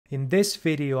In this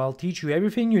video, I'll teach you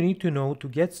everything you need to know to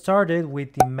get started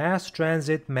with the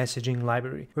MassTransit messaging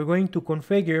library. We're going to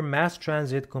configure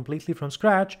MassTransit completely from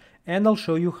scratch, and I'll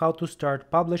show you how to start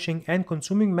publishing and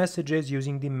consuming messages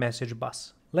using the message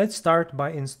bus. Let's start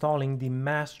by installing the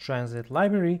MassTransit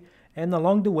library, and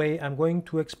along the way, I'm going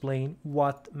to explain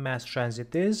what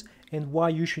MassTransit is and why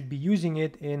you should be using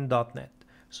it in .NET.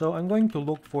 So I'm going to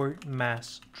look for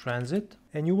MassTransit,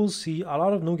 and you will see a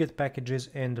lot of NuGet packages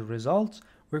in the results.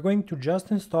 We're going to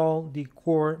just install the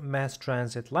core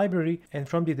MassTransit library, and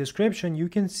from the description you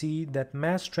can see that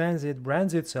MassTransit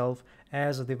brands itself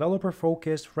as a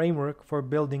developer-focused framework for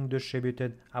building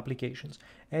distributed applications.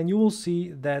 And you will see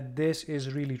that this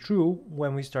is really true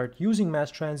when we start using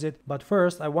MassTransit, but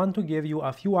first I want to give you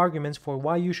a few arguments for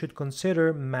why you should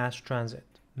consider MassTransit.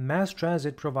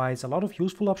 MassTransit provides a lot of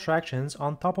useful abstractions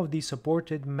on top of the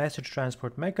supported message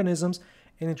transport mechanisms,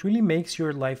 and it really makes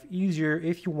your life easier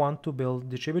if you want to build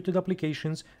distributed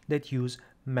applications that use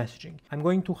messaging. I'm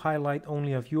going to highlight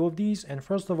only a few of these, and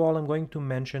first of all I'm going to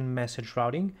mention message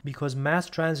routing, because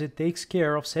MassTransit takes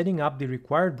care of setting up the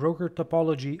required broker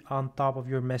topology on top of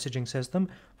your messaging system.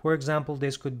 For example,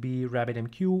 this could be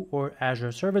RabbitMQ or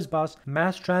Azure Service Bus.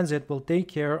 MassTransit will take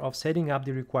care of setting up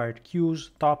the required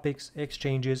queues, topics,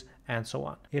 exchanges, and so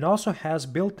on. It also has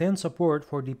built-in support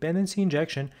for dependency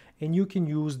injection, and you can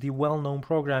use the well-known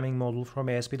programming model from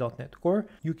ASP.NET Core.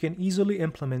 You can easily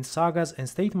implement sagas and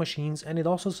state machines, and it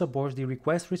also supports the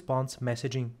request-response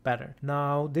messaging pattern.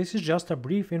 Now, this is just a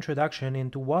brief introduction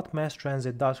into what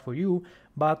MassTransit does for you,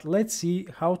 but let's see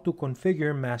how to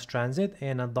configure MassTransit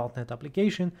in a .NET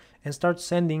application and start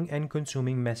sending and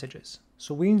consuming messages.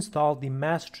 So we installed the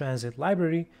MassTransit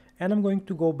library, and I'm going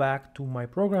to go back to my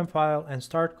program file and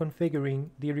start configuring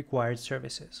the required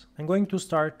services. I'm going to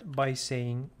start by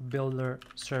saying builder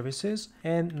services,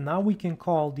 and now we can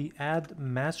call the add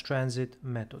MassTransit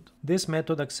method. This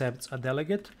method accepts a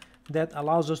delegate that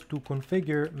allows us to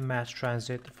configure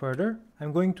MassTransit further.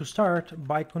 I'm going to start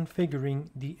by configuring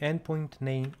the endpoint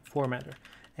name formatter,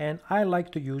 and I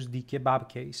like to use the kebab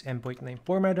case endpoint name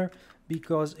formatter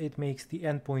because it makes the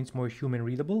endpoints more human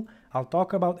readable. I'll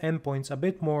talk about endpoints a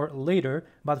bit more later,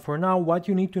 but for now what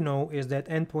you need to know is that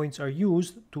endpoints are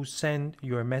used to send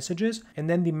your messages, and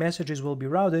then the messages will be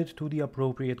routed to the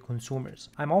appropriate consumers.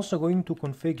 I'm also going to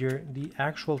configure the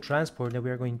actual transport that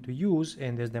we are going to use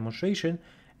in this demonstration,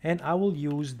 and I will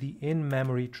use the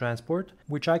in-memory transport,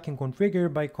 which I can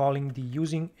configure by calling the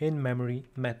using in-memory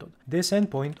method. This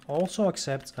endpoint also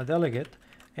accepts a delegate,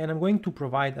 and I'm going to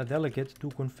provide a delegate to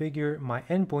configure my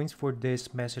endpoints for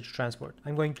this message transport.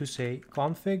 I'm going to say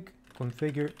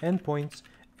configure endpoints,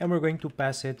 and we're going to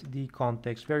pass it the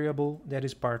context variable that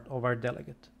is part of our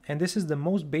delegate. And this is the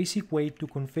most basic way to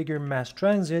configure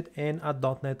MassTransit in a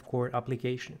 .NET Core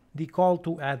application. The call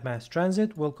to add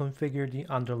MassTransit will configure the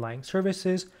underlying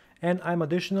services, and I'm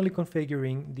additionally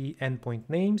configuring the endpoint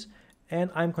names, and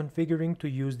I'm configuring to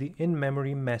use the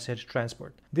in-memory message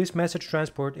transport. This message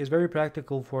transport is very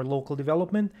practical for local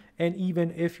development, and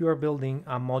even if you are building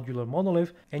a modular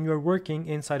monolith and you're working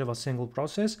inside of a single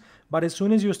process, but as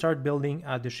soon as you start building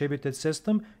a distributed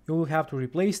system, you will have to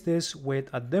replace this with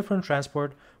a different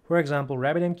transport, for example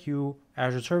RabbitMQ,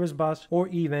 Azure Service Bus, or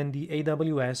even the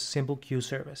AWS Simple Queue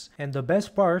service. And the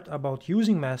best part about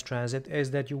using MassTransit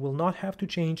is that you will not have to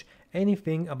change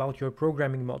anything about your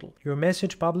programming model. Your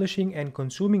message publishing and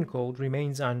consuming code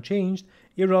remains unchanged,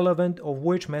 irrelevant of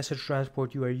which message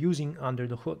transport you are using under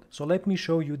the hood. So let me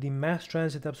show you the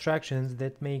MassTransit abstractions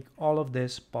that make all of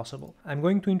this possible. I'm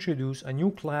going to introduce a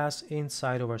new class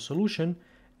inside of our solution,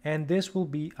 and this will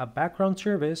be a background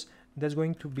service that's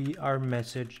going to be our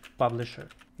message publisher.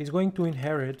 It's going to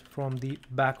inherit from the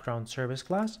background service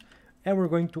class, and we're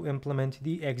going to implement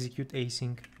the execute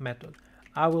async method.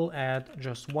 I will add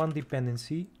just one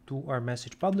dependency to our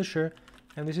message publisher,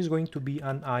 and this is going to be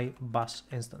an iBus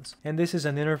instance. And this is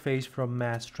an interface from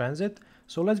MassTransit.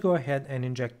 So let's go ahead and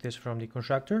inject this from the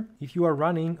constructor. If you are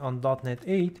running on .NET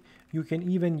 8, you can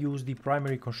even use the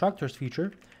primary constructors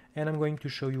feature, and I'm going to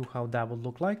show you how that would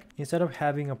look like. Instead of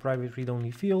having a private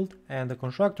read-only field and a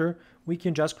constructor, we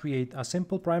can just create a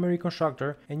simple primary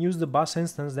constructor and use the bus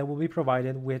instance that will be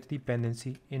provided with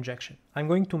dependency injection. I'm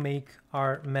going to make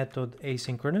our method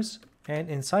asynchronous, and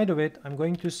inside of it, I'm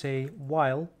going to say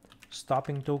while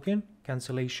stopping token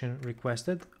cancellation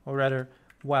requested, or rather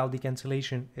while the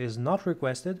cancellation is not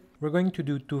requested. We're going to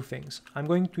do two things. I'm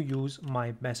going to use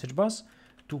my message bus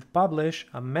to publish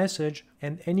a message,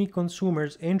 and any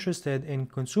consumers interested in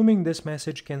consuming this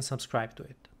message can subscribe to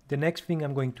it. The next thing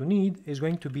I'm going to need is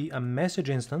going to be a message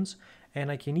instance, and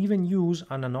I can even use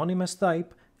an anonymous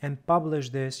type and publish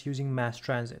this using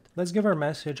MassTransit. Let's give our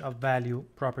message a value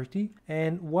property,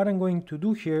 and what I'm going to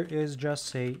do here is just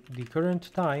say the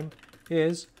current time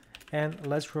is, and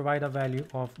let's provide a value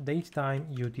of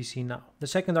datetime UTC now. The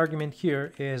second argument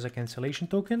here is a cancellation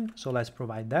token, so let's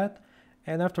provide that.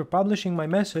 And after publishing my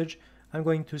message, I'm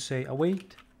going to say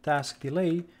await task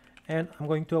delay, and I'm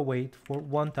going to await for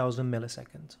 1000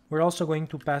 milliseconds. We're also going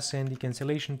to pass in the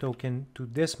cancellation token to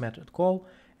this method call.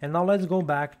 And now let's go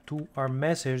back to our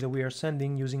message that we are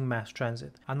sending using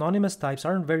MassTransit. Anonymous types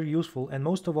aren't very useful, and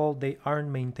most of all, they aren't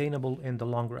maintainable in the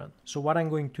long run. So what I'm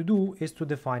going to do is to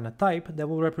define a type that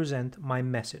will represent my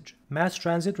message.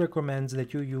 MassTransit recommends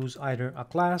that you use either a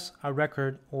class, a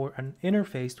record, or an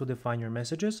interface to define your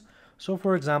messages. So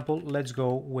for example, let's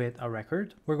go with a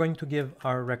record. We're going to give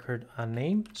our record a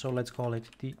name, so let's call it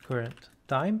the current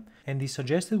time. And the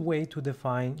suggested way to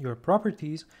define your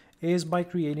properties is by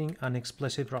creating an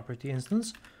explicit property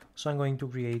instance. So I'm going to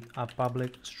create a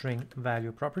public string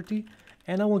value property,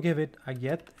 and I will give it a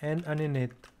get and an init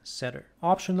setter.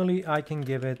 Optionally, I can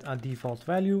give it a default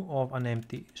value of an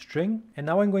empty string. And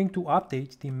now I'm going to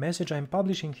update the message I'm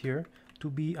publishing here to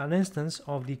be an instance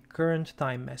of the current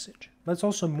time message. Let's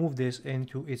also move this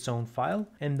into its own file.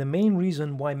 And the main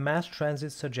reason why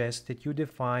MassTransit suggests that you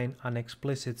define an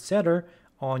explicit setter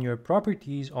on your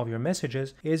properties of your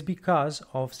messages is because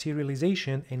of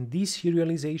serialization and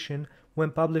deserialization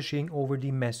when publishing over the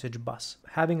message bus.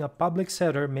 Having a public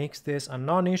setter makes this a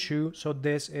non-issue, so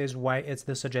this is why it's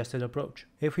the suggested approach.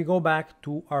 If we go back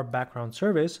to our background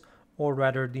service, or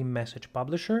rather the message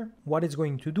publisher, what it's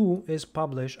going to do is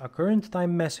publish a current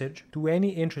time message to any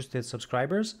interested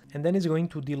subscribers, and then it's going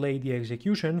to delay the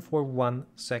execution for 1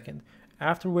 second.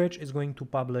 After which it's going to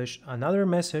publish another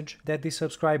message that the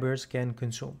subscribers can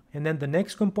consume. And then the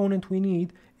next component we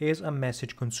need is a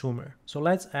message consumer. So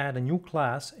let's add a new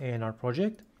class in our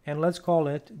project, and let's call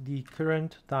it the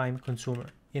current time consumer.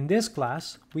 In this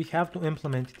class, we have to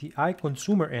implement the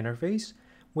iConsumer interface,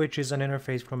 which is an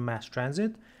interface from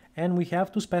MassTransit, and we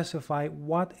have to specify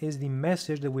what is the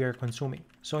message that we are consuming.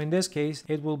 So in this case,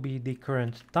 it will be the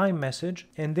current time message,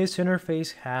 and this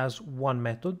interface has one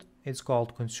method. It's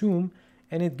called consume,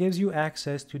 and it gives you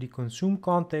access to the consume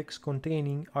context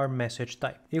containing our message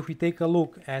type. If we take a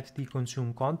look at the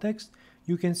consume context,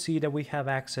 you can see that we have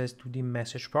access to the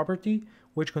message property,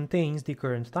 which contains the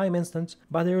current time instance,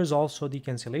 but there is also the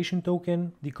cancellation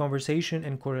token, the conversation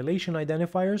and correlation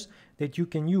identifiers that you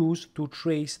can use to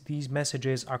trace these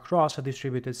messages across a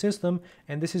distributed system,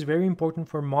 and this is very important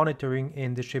for monitoring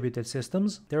in distributed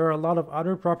systems. There are a lot of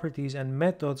other properties and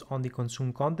methods on the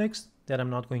consume context that I'm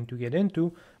not going to get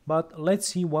into, but let's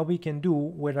see what we can do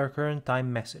with our current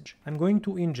time message. I'm going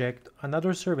to inject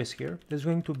another service here. There's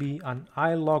going to be an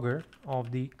iLogger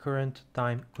of the current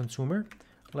time consumer.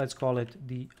 Let's call it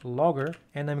the logger,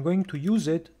 and I'm going to use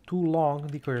it to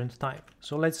log the current time.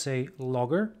 So let's say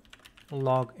logger,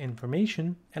 log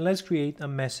information, and let's create a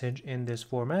message in this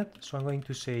format. So I'm going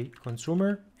to say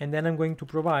consumer, and then I'm going to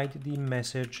provide the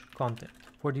message content.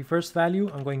 For the first value,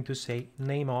 I'm going to say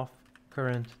name of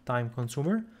current time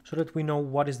consumer, so that we know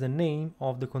what is the name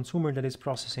of the consumer that is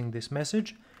processing this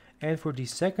message. And for the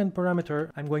second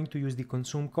parameter, I'm going to use the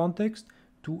consume context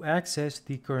to access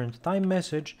the current time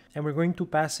message, and we're going to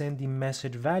pass in the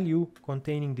message value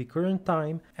containing the current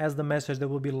time as the message that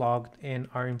will be logged in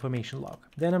our information log.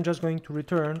 Then I'm just going to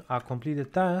return a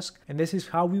completed task, and this is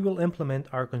how we will implement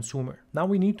our consumer. Now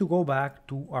we need to go back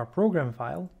to our program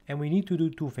file, and we need to do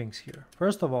two things here.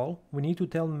 First of all, we need to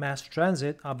tell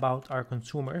MassTransit about our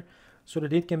consumer so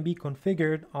that it can be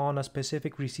configured on a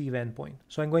specific receive endpoint.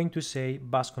 So I'm going to say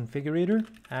bus configurator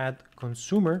add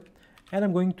consumer, and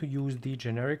I'm going to use the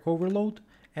generic overload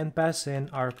and pass in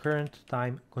our current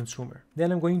time consumer.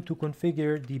 Then I'm going to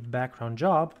configure the background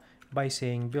job by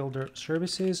saying builder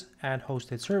services add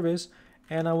hosted service,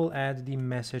 and I will add the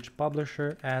message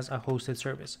publisher as a hosted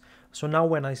service. So now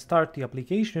when I start the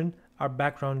application, our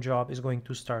background job is going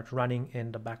to start running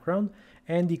in the background,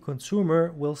 and the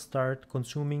consumer will start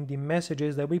consuming the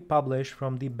messages that we publish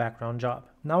from the background job.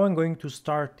 Now I'm going to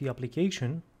start the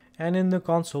application, and in the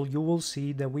console you will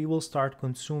see that we will start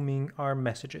consuming our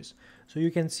messages. So you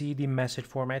can see the message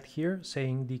format here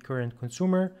saying the current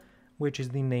consumer, which is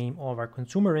the name of our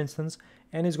consumer instance,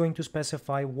 and is going to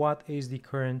specify what is the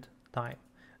current time.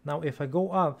 Now if I go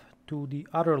up to the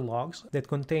other logs that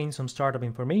contain some startup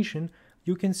information,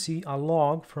 you can see a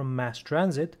log from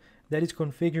MassTransit that is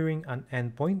configuring an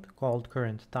endpoint called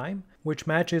current time, which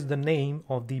matches the name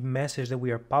of the message that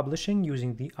we are publishing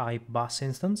using the iBus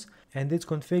instance, and it's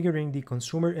configuring the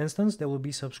consumer instance that will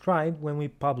be subscribed when we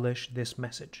publish this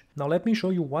message. Now let me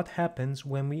show you what happens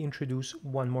when we introduce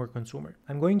one more consumer.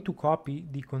 I'm going to copy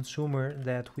the consumer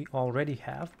that we already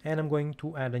have, and I'm going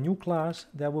to add a new class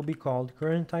that will be called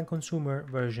current time consumer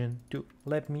version 2.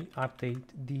 Let me update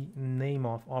the name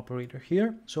of operator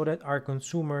here so that our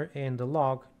consumer in the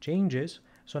log changes.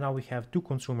 So now we have two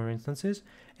consumer instances,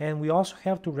 and we also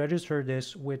have to register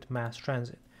this with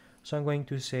MassTransit. So I'm going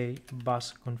to say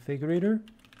bus configurator,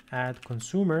 add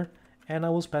consumer, and I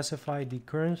will specify the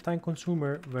current time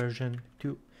consumer version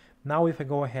 2. Now if I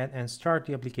go ahead and start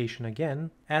the application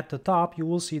again, at the top you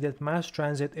will see that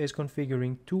MassTransit is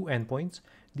configuring two endpoints,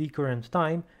 the current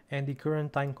time and the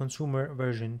current time consumer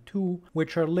version 2,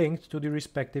 which are linked to the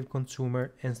respective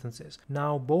consumer instances.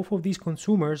 Now both of these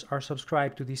consumers are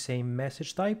subscribed to the same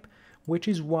message type, which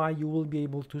is why you will be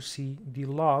able to see the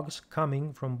logs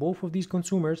coming from both of these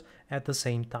consumers at the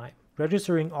same time.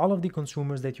 Registering all of the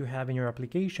consumers that you have in your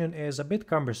application is a bit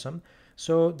cumbersome,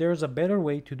 so there's a better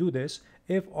way to do this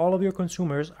if all of your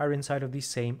consumers are inside of the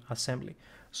same assembly.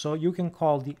 So you can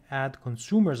call the add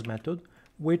consumers method,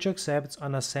 which accepts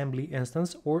an assembly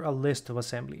instance or a list of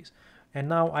assemblies. And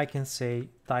now I can say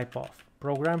type of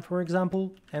program, for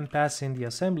example, and pass in the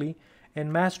assembly, and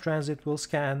MassTransit will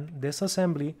scan this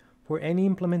assembly for any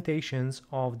implementations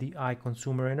of the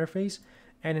iConsumer interface.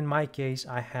 And in my case,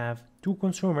 I have two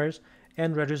consumers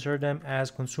and register them as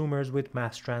consumers with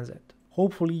MassTransit.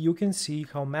 Hopefully you can see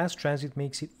how MassTransit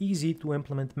makes it easy to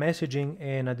implement messaging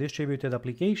in a distributed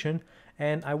application,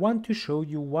 and I want to show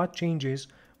you what changes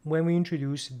when we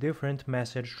introduce different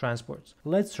message transports.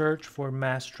 Let's search for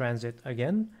MassTransit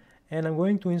again, and I'm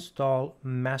going to install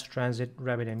MassTransit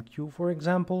RabbitMQ, for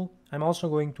example. I'm also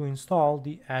going to install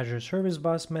the Azure Service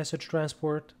Bus message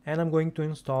transport, and I'm going to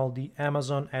install the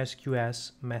Amazon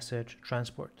SQS message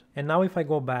transport. And now if I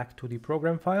go back to the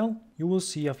program file, you will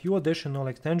see a few additional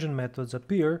extension methods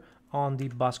appear on the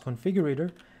bus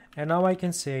configurator, and now I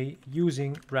can say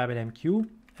using RabbitMQ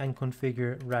and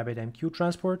configure RabbitMQ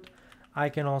transport. I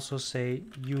can also say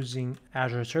using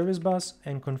Azure Service Bus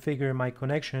and configure my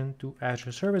connection to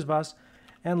Azure Service Bus.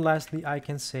 And lastly, I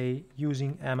can say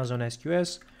using Amazon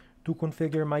SQS to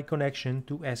configure my connection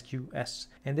to SQS.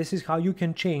 And this is how you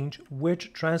can change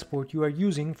which transport you are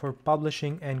using for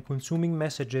publishing and consuming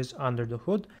messages under the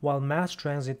hood, while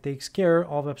MassTransit takes care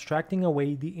of abstracting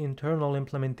away the internal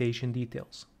implementation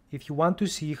details. If you want to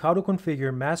see how to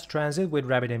configure MassTransit with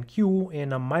RabbitMQ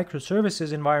in a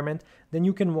microservices environment, then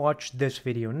you can watch this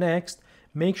video next.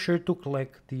 Make sure to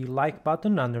click the like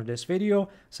button under this video,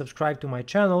 subscribe to my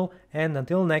channel, and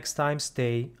until next time,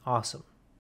 stay awesome.